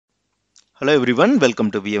Hello everyone, welcome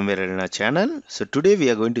to VMware Arena channel. So today we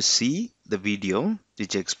are going to see the video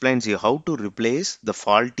which explains you how to replace the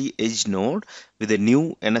faulty edge node with a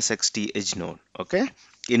new NSX-T edge node, okay,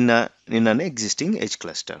 in an existing edge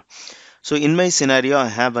cluster. So in my scenario, I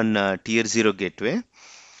have an tier 0 gateway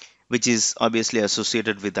which is obviously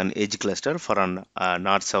associated with an edge cluster for an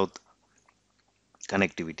north-south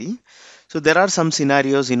connectivity. So there are some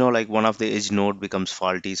scenarios, like one of the edge node becomes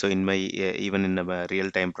faulty. So in my even in a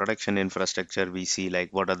real-time production infrastructure, we see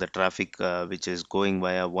like what are the traffic which is going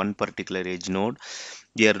via one particular edge node.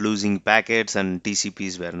 We are losing packets and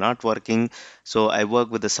TCPs were not working. So I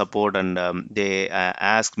work with the support and they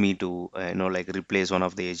ask me to like replace one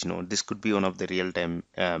of the edge node. This could be one of the real-time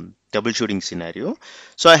troubleshooting scenario.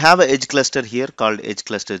 So I have an edge cluster here called edge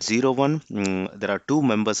cluster 01. There are two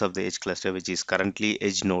members of the edge cluster which is currently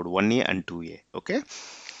edge node 1A and 2A. Okay,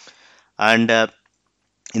 and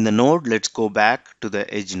in the node, let's go back to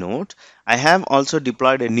the edge node. I have also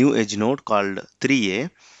deployed a new edge node called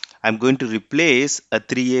 3A. I'm going to replace a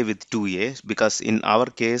 3A with 2A because in our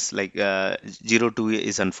case, like 02A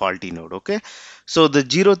is a faulty node. Okay, so the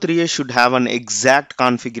 03A should have an exact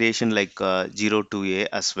configuration like 02A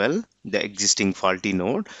as well, the existing faulty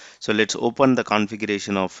node. So let's open the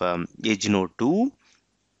configuration of edge node 2.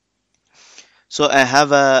 So I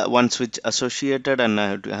have a one switch associated and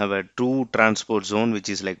I have a true transport zone which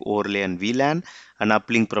is like overlay and VLAN. An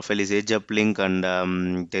uplink profile is edge uplink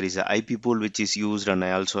and there is a IP pool which is used, and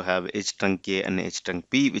I also have edge trunk K and edge trunk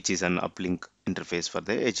P which is an uplink interface for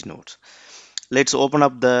the edge nodes. Let's open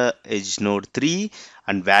up the edge node 3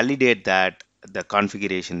 and validate that the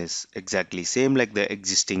configuration is exactly same like the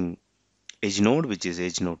existing edge node which is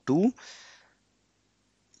edge node 2.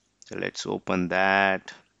 So let's open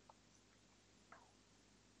that.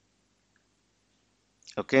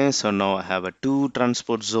 Okay, so now I have a two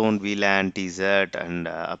transport zone VLAN TZ and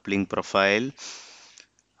uplink profile,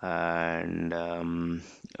 and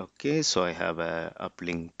okay, so I have a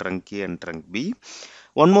uplink trunk A and trunk B.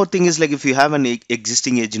 One more thing is like if you have an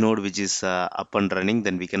existing edge node which is up and running,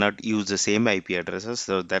 then we cannot use the same IP addresses.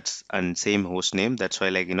 So that's and same host name. That's why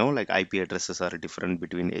like IP addresses are different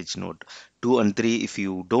between edge node 2 and 3. If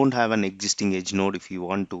you don't have an existing edge node, if you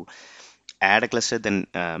want to add a cluster, then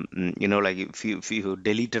like if you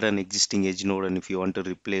deleted an existing edge node and if you want to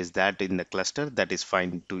replace that in the cluster, that is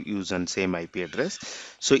fine to use on same IP address.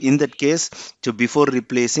 So in that case, so before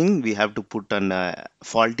replacing, we have to put an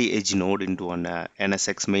faulty edge node into an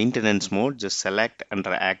NSX maintenance mode. Just select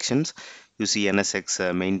under actions, you see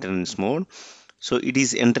NSX maintenance mode. So it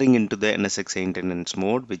is entering into the NSX maintenance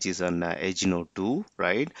mode, which is on edge node 2,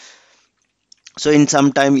 right? So in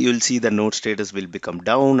some time you will see the node status will become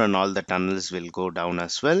down and all the tunnels will go down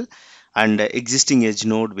as well, and existing edge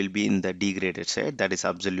node will be in the degraded state. That is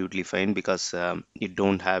absolutely fine because you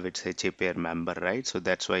don't have its HA pair member, right? So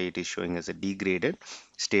that's why it is showing as a degraded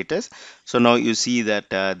status. So now you see that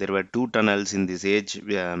there were two tunnels in this edge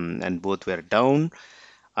and both were down,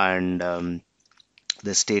 and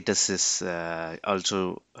the status is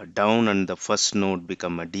also down, and the first node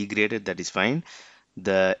become a degraded. That is fine.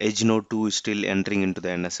 The edge node 2 is still entering into the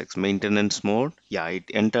NSX maintenance mode. Yeah, it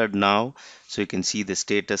entered now. So you can see the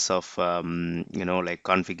status of like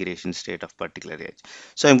configuration state of particular edge.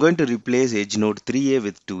 So I'm going to replace edge node 3A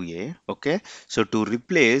with 2A. Okay, so to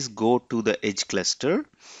replace, go to the edge cluster.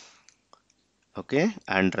 Okay,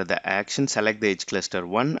 under the action, select the edge cluster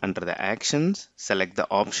 1. Under the actions, select the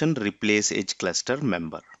option replace edge cluster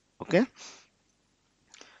member. Okay,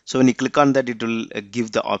 so when you click on that, it will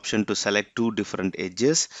give the option to select two different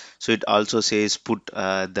edges. So it also says put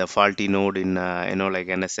the faulty node in like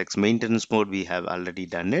NSX maintenance mode. We have already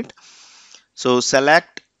done it. So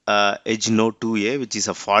select edge node 2A, which is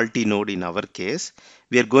a faulty node in our case.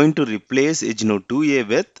 We are going to replace edge node 2A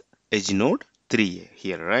with edge node 3A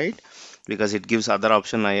here, right? Because it gives other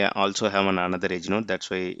option. I also have another edge node. That's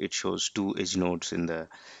why it shows two edge nodes in the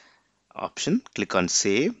option. Click on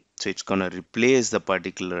save. So it's going to replace the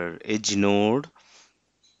particular edge node.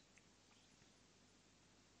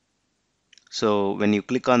 So when you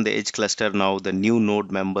click on the edge cluster, now the new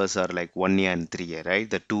node members are like 1A and 3A, right?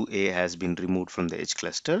 The 2A has been removed from the edge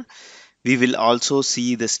cluster. We will also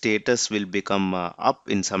see the status will become up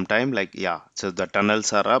in some time, like, yeah, so the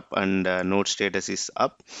tunnels are up and node status is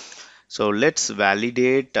up. So let's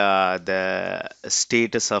validate the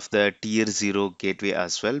status of the tier 0 gateway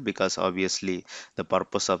as well, because obviously the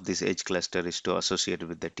purpose of this edge cluster is to associate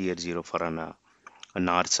with the tier 0 for a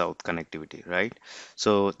north-south connectivity, right?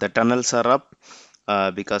 So the tunnels are up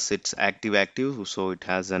because it's active, so it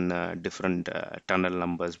has an different tunnel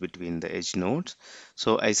numbers between the edge nodes.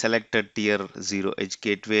 So I selected tier 0 edge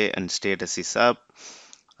gateway and status is up.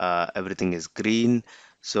 everything is green.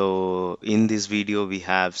 So in this video, we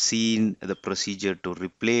have seen the procedure to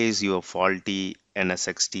replace your faulty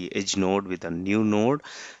NSX-T Edge node with a new node.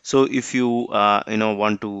 So if you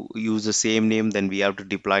want to use the same name, then we have to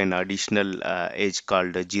deploy an additional edge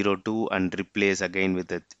called 02 and replace again with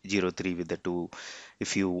the 03 with the 2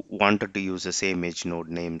 if you wanted to use the same edge node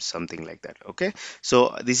name, something like that. Okay,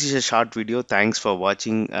 so this is a short video. Thanks for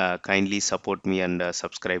watching. Kindly support me and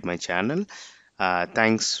subscribe my channel.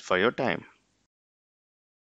 Thanks for your time.